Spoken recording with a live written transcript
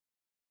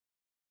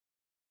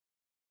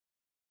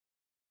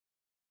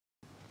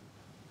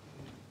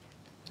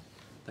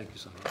Thank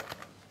you,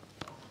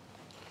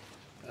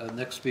 Sandra.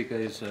 Next speaker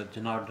is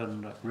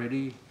Janardhan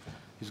Reddy.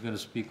 He's going to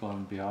speak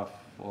on behalf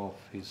of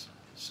his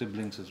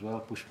siblings as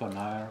well, Pushpa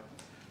Nair,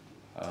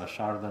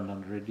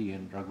 Shardanand Reddy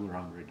and Raghu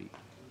Ram Reddy.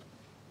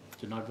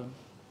 Janardhan?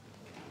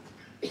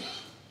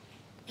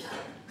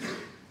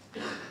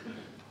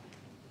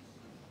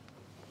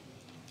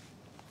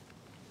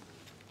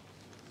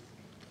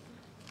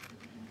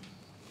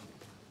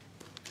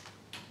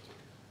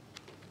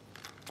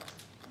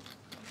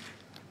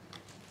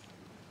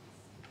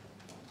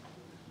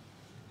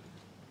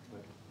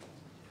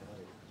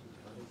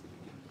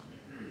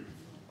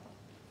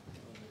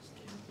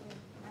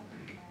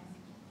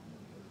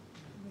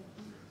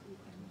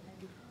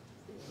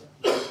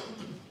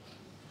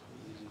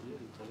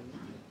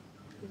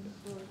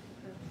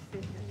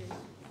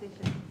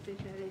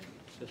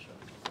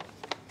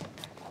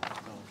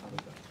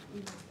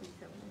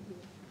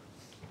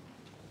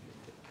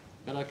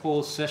 Can I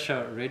call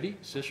Sesha Reddy?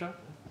 Sesha?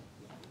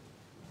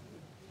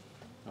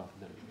 Oh,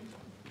 there we go.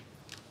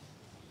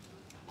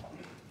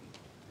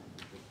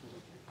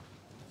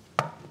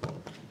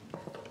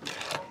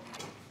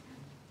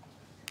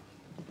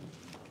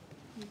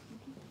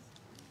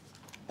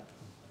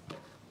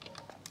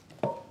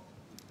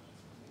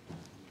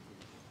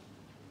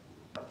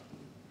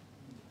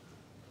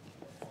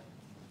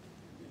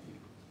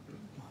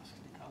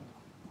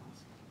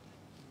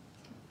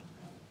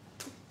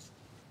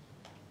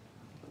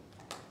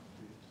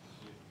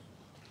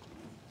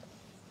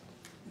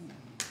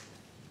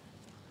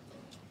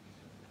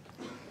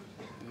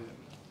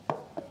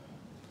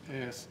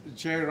 Yes,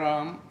 Jai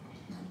Ram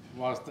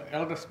was the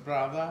eldest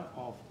brother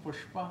of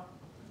Pushpa,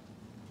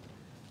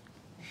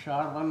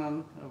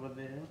 Shardanand over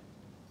there,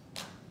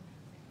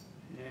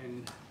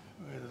 and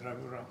where's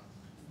Raghuram?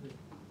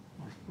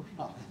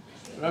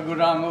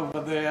 Raghuram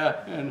over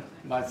there, and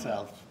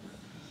myself.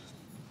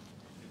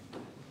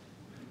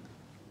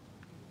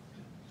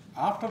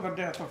 After the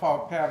death of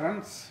our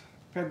parents,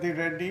 Peddi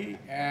Reddy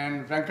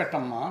and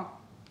Venkatamma,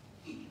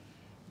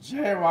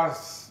 Jai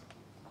was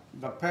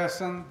the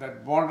person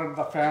that bonded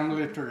the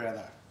family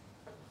together.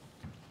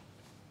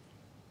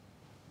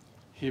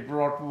 He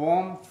brought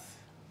warmth,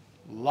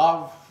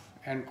 love,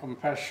 and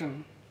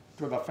compassion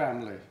to the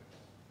family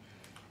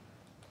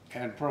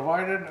and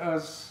provided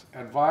us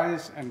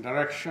advice and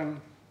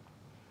direction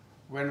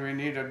when we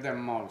needed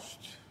them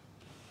most.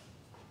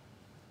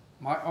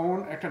 My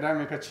own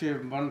academic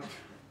achievement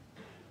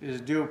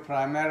is due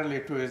primarily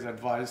to his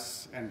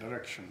advice and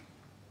direction.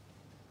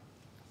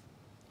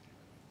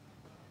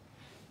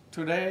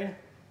 Today,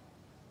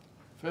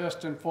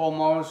 first and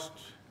foremost,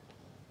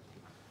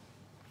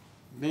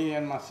 me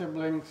and my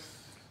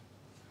siblings,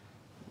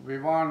 we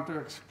want to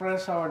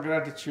express our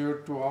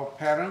gratitude to our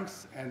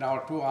parents and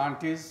our two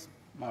aunties,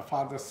 my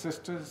father's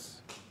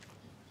sisters,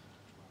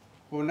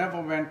 who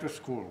never went to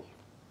school.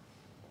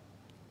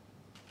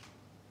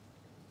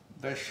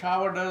 They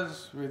showered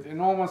us with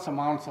enormous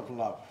amounts of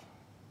love.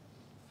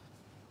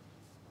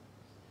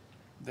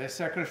 They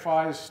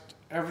sacrificed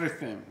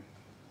everything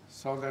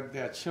so that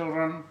their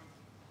children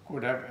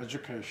could have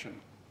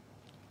education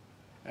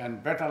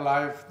and better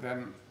life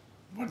than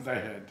what they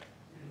had.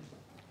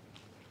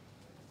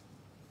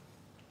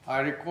 I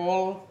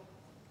recall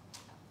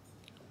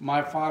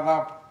my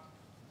father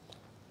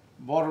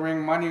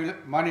borrowing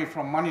money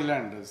from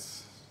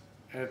moneylenders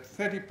at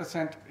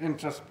 30%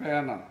 interest per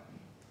annum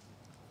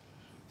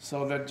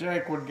so that Jai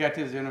could get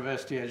his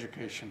university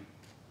education.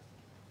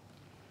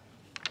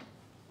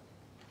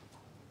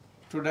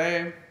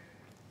 Today,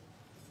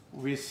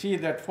 we see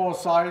that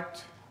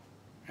foresight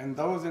and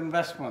those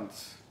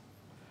investments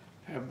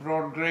have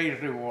brought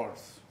great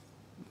rewards,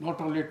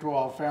 not only to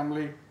our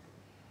family,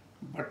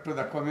 but to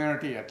the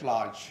community at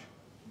large.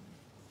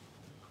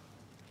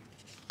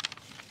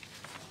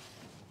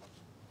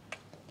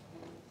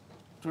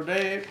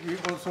 Today, we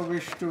also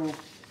wish to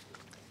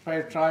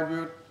pay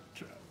tribute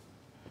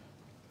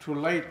to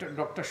late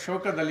Dr.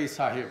 Shaukat Ali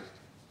Sahib,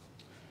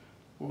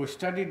 who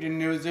studied in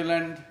New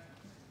Zealand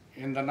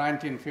in the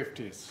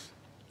 1950s.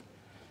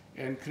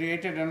 And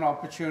created an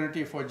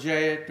opportunity for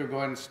Jai to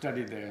go and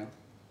study there.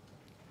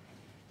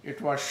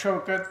 It was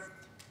Shaukat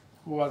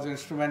who was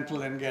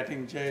instrumental in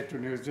getting Jai to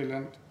New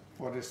Zealand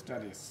for his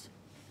studies.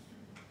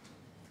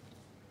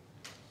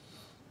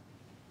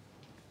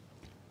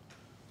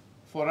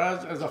 For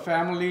us as a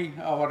family,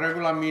 our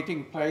regular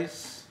meeting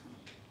place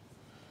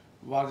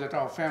was at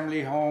our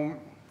family home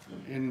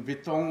in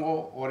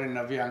Vitongo or in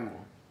Naviango.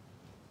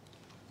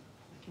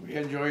 We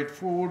enjoyed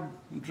food,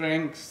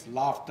 drinks,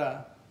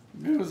 laughter,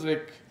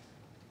 music,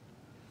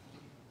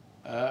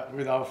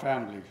 with our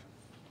family.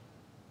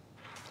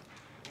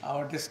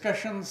 Our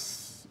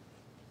discussions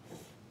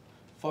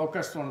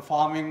focused on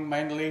farming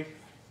mainly,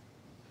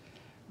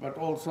 but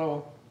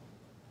also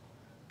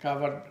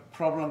covered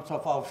problems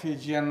of our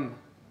Fijian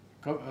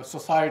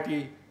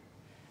society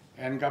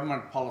and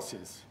government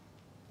policies.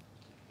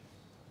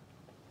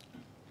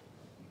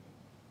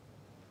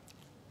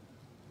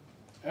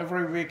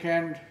 Every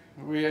weekend,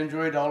 we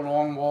enjoyed our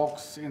long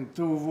walks in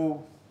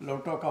Tuvu,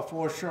 Lautoka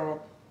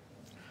foreshore,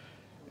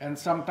 and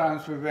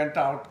sometimes we went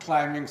out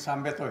climbing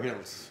Sambeto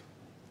hills.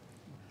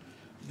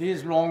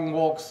 These long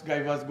walks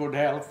gave us good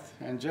health,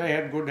 and Jai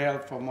had good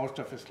health for most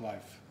of his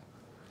life.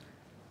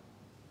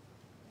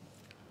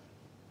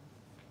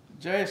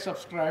 Jai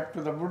subscribed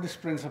to the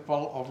Buddhist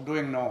principle of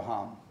doing no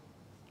harm,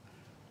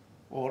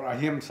 or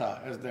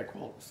ahimsa, as they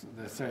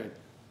say.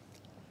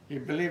 He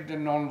believed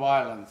in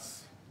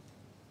non-violence.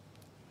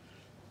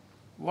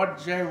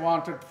 What Jai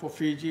wanted for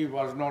Fiji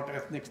was not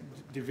ethnic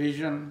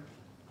division,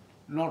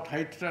 not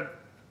hatred,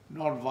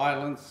 not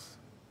violence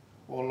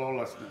or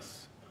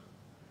lawlessness.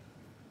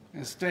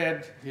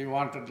 Instead, he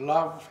wanted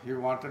love, he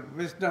wanted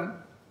wisdom,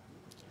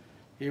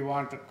 he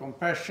wanted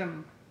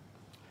compassion,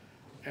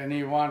 and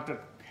he wanted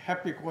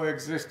happy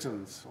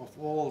coexistence of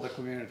all the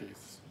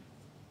communities.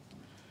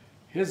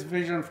 His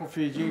vision for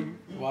Fiji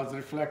was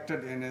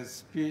reflected in his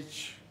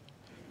speech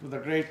to the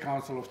Great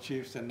Council of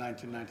Chiefs in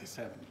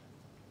 1997.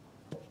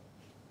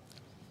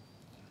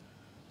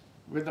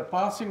 With the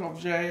passing of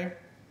Jai,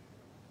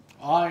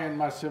 I and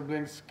my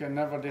siblings can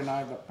never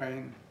deny the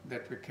pain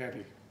that we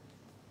carry.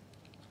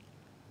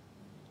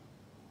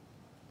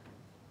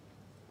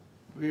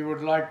 We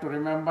would like to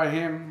remember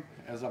him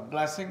as a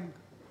blessing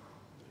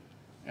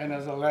and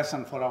as a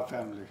lesson for our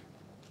family.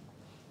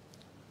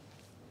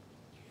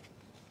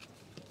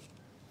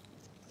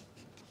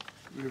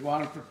 We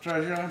want to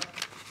treasure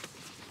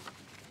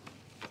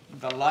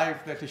the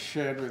life that he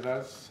shared with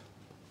us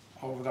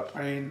over the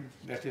pain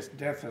that his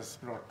death has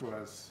brought to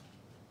us.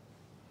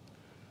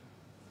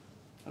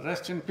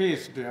 Rest in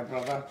peace, dear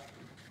brother.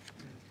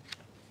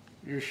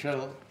 You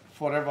shall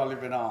forever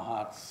live in our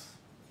hearts.